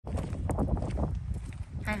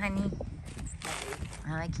honey.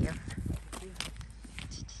 I like you.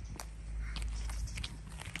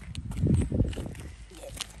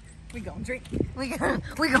 We gonna drink. We gonna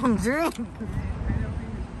drink. I don't think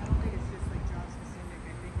it's just like job specific. I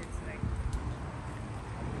think it's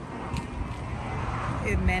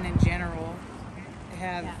like men in general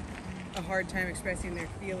have a hard time expressing their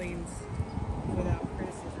feelings without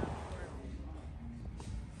criticism.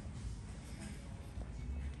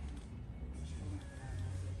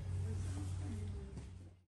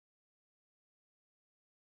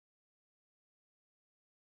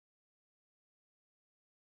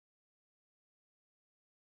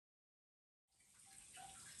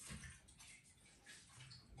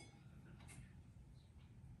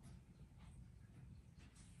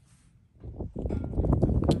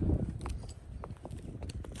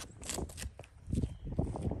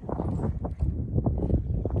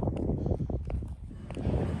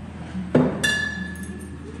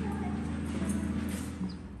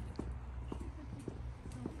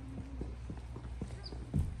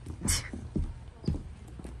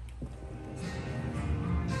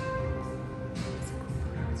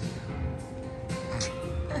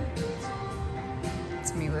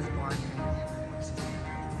 It's me with one.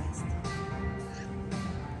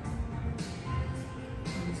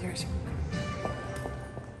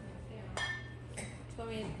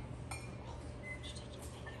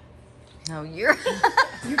 No, you're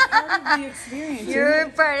You're part of the experience. you're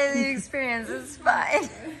part of the experience. It's fine.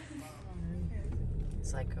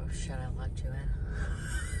 It's like, oh shit, I locked you in.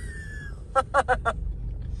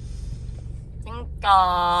 Ding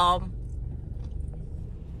dong.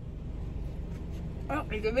 Oh,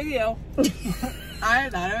 it's a video. I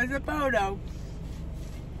thought it was a photo.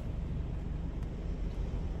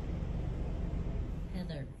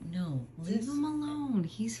 Heather, no, leave him alone.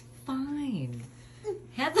 He's fine.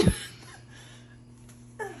 Heather.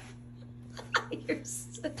 You're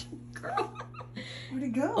such a girl. Where'd he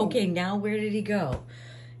go? Okay, now where did he go?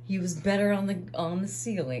 He was better on the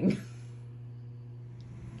ceiling.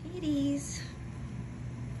 Kitties.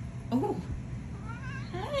 Oh.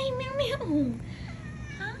 Hi, meow meow.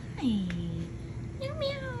 Hi. Meow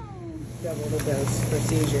meow. Double the dose for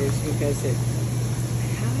seizures because it.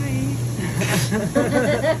 Hi.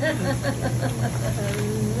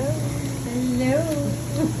 Hello.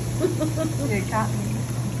 It caught me.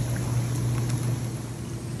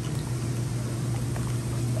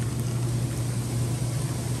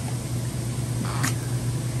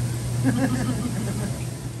 All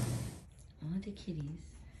the kitties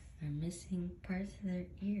are missing parts of their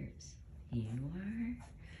ears. You are.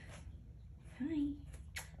 Hi.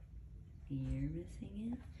 You're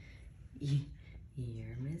missing it.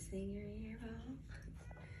 You're missing your ear ball.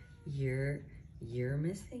 You're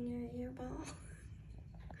missing your ear ball.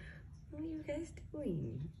 What are you guys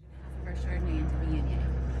doing? For Chardonnay into Viognier.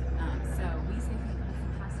 So we say for the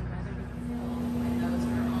Paso rather be full when those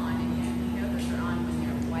are on, and you know those are on when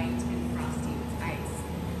they're white and frosty with ice.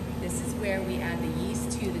 This is where we add the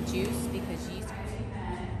yeast to the juice because yeast.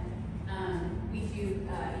 We do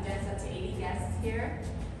events up to 80 guests here,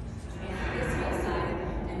 and this whole side,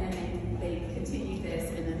 and then they continue this,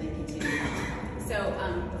 and then they continue. So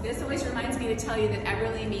this always reminds me to tell you that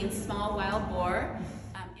Everly means small wild boar.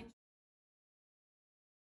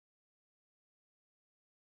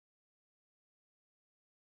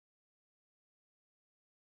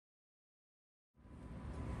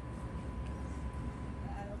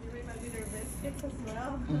 As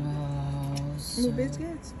well. Oh, so Little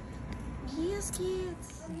biscuits. yes,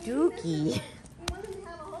 kids. Dookie.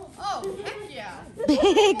 Oh, heck yeah.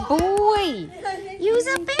 Big boy. You's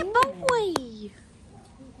a big boy.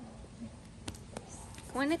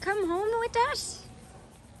 Wanna come home with us?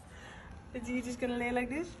 Is he just gonna lay like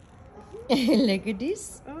this? Look at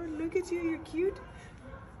this. Oh, look at you. You're cute.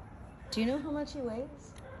 Do you know how much he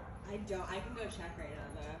weighs? I don't. I can go check right now,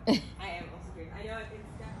 though. I am also curious. I know it's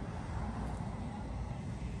definitely.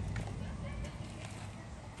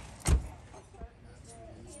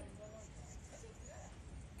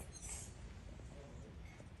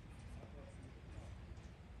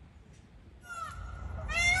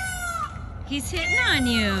 He's hitting on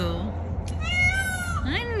you.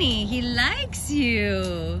 Honey, he likes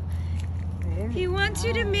you. He wants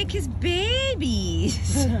you to make his babies.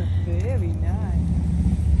 Very nice.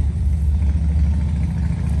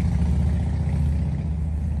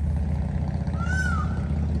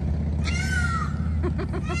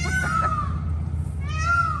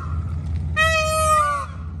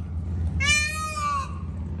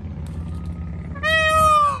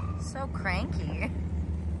 So cranky.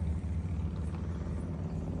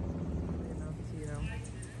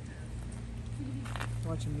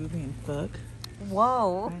 watch a movie and fuck.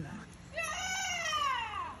 Whoa. I know.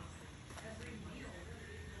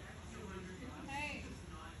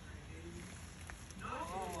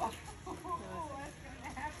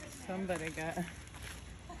 Somebody got